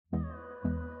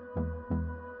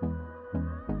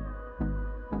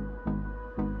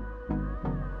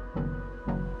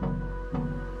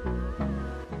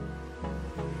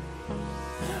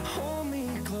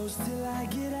close till I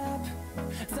get up.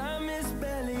 Time is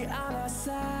barely on our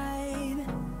side.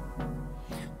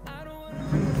 I don't wanna...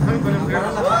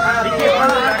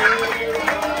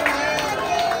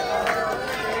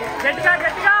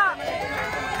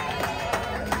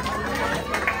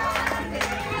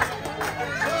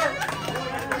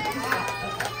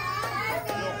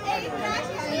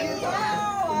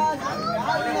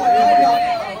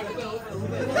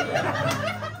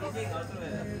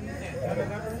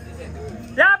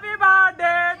 Happy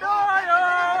birthday to you.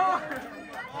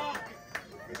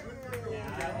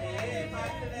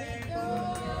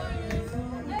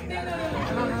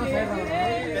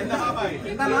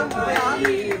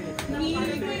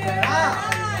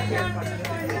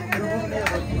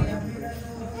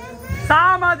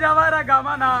 Sama Javara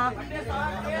Gamana.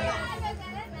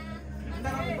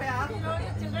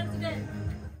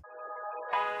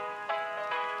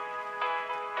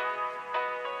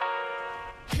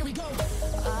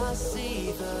 I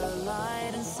see the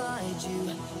light inside you,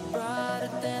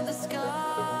 brighter than the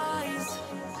skies.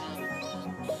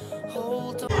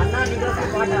 Hold on.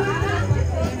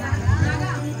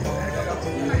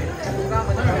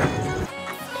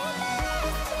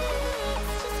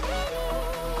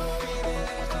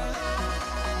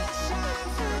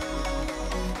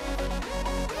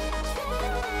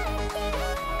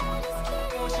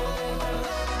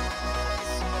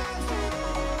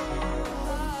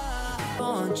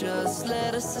 Just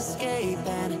let us escape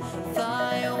and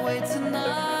fly away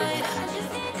tonight.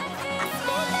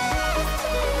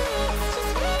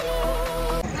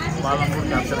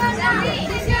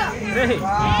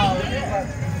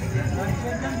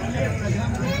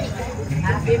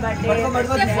 Happy birthday.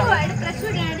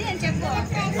 Prashubaby and cheppo.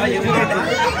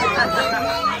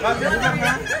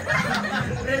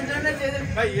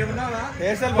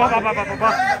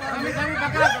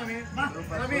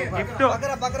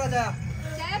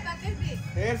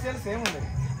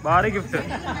 Bari gift.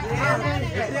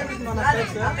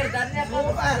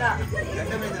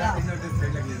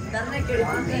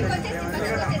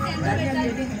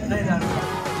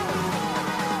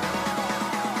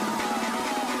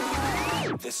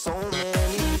 There's so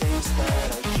many things that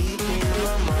I keep in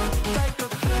my mind. Like the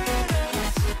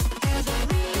past is the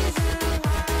reason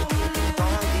why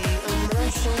all the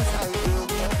emotions I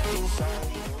built up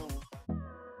inside you.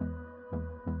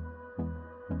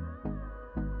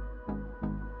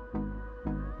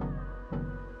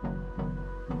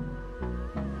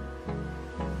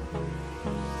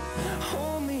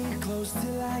 Hold me close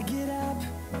till I get up.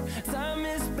 Time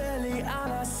is barely on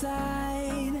our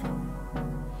side.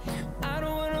 I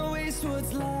don't wanna waste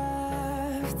what's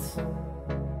left.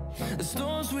 The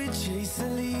storms we chase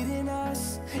are leading us,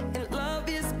 and love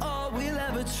is all we'll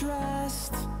ever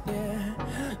trust. Yeah,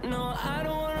 no, I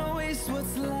don't wanna waste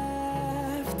what's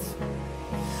left.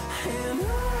 And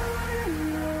on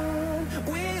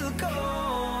we'll go,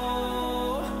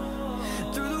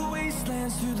 through the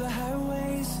wastelands, through the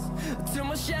highways, till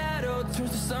my shadow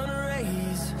turns to sun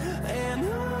rays. And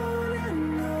on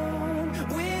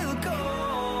we'll go,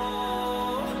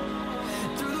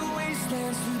 through the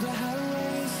wastelands, through the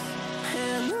highways,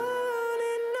 and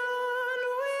on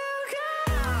we'll go.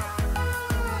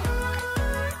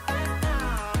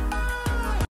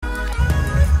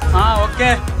 Ah,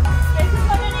 okay.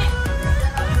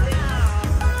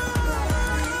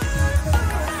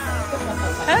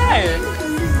 Hey,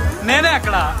 nene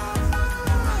akkada.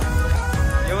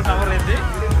 Evaru navarindi?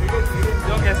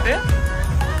 Joke este?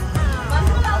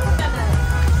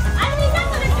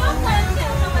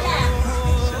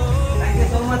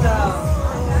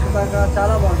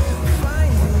 చాలా బాగుంది.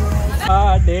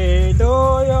 Birthday to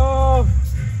you.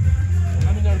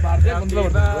 Happy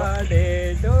birthday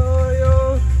to you.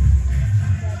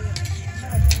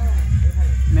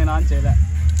 నేను on చేయలే.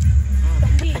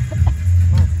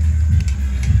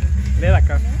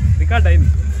 లేదక్క record అయింది.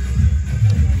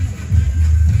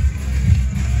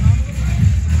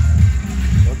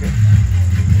 Okay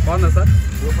బాగుందా sir?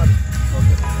 Super.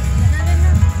 Okay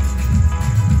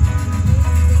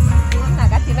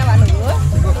తినవా నువ్వు?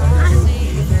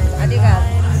 అది కాదు.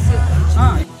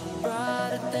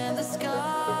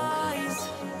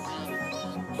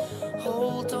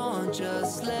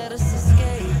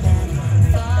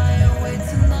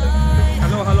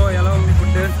 హలో హలో ఎలా ఉంది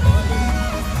ఫుడ్?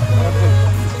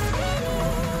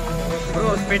 బ్రో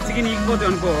స్పెట్స్కి నీకపోతే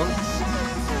అనుకో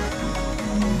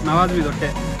నవాజ్ మీద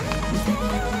ఒట్టే.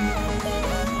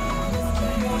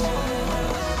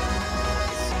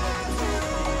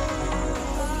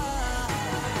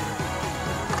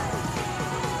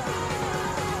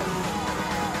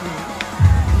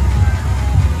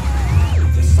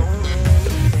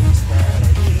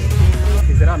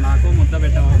 నా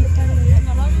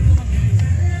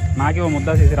నాకే ఓ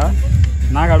ముద్ద చేసిరా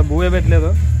నాకు ఆడ భూవే పెట్టలేదు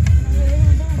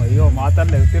అయ్యో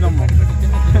మాట్లాడలేదు తినమ్మా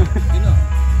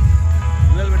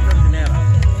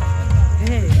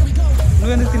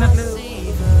నువ్వెందుకు తినట్లేదు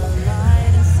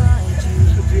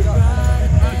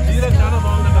చాలా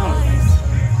బాగుందంట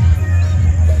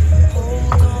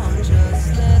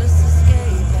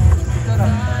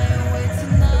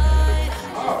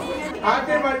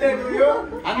హ్యాపీ బర్త్డే టు యు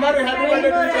అందరూ happy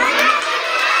birthday to you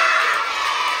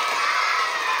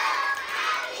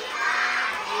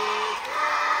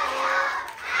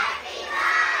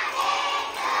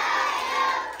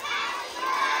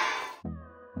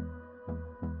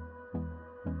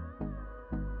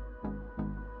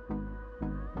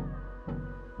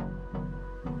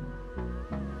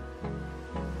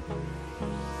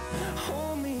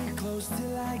Hold me close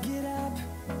till I get up.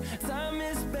 Time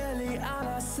is barely on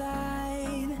our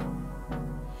side.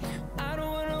 I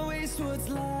don't wanna waste what's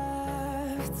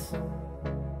left.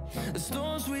 The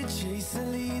storms we chase are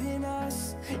leading us,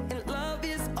 and love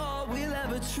is all we'll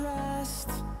ever trust.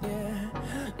 Yeah,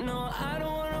 no, I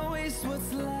don't wanna waste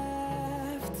what's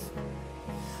left.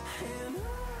 And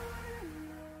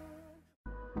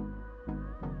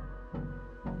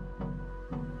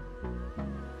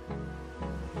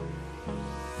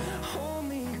hold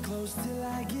me close till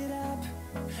I get up.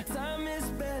 Time is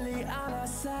barely on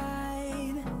our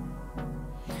side.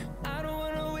 I don't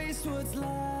wanna waste what's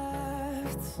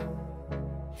left.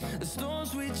 The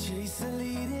storms we chase are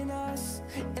leading us,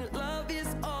 and love is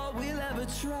all we'll ever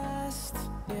trust.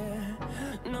 Yeah,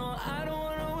 no, I don't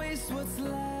wanna waste what's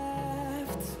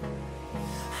left.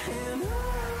 And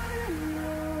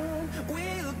on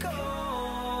we'll go,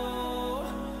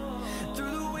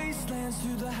 through the wastelands,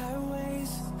 through the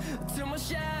highways, till my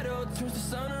shadow turns to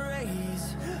sun rays.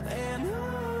 And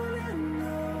on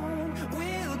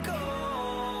we'll go,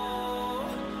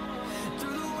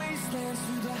 through the wastelands,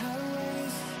 through the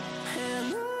highways. And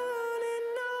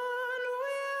on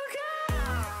we'll go.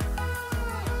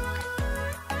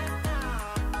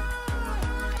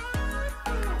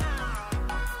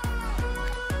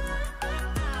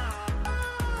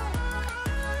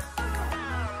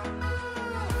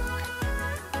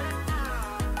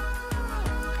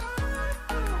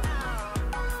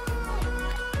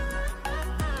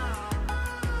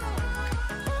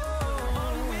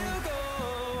 On we'll go,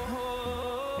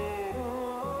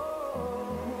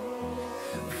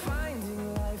 finding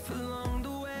life along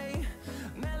the way,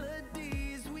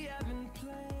 melodies we haven't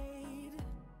played.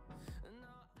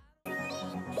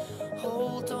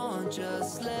 Hold on,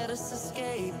 just let us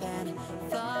escape and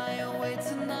fly away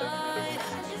tonight.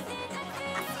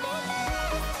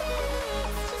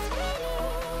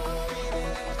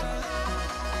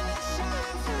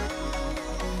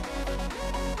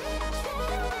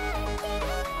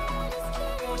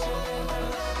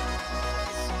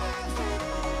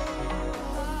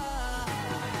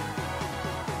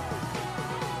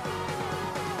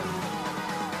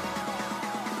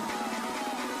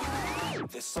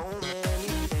 There's so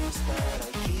many things that I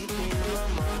keep in my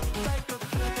mind, like a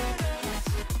friend.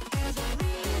 There's a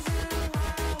reason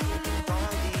why all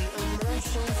the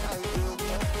emotions I built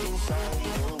up inside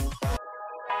you.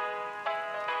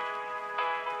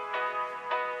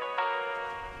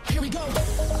 Here we go.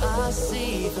 I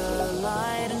see the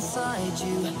light inside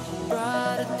you,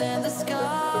 brighter than the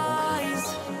skies.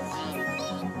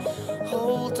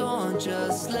 Hold on,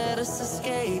 just let us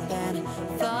escape and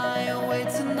fly away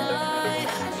tonight.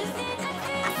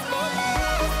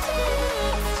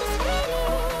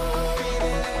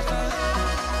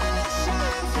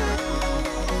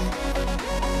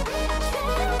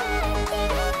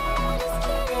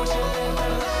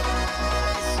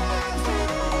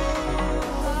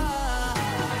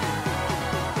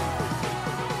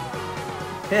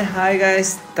 Hey, hi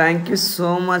guys, thank you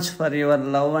so much for your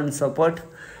love and support.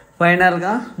 Final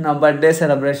ga na birthday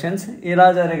celebrations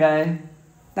ila jarigayi.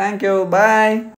 Thank you, bye.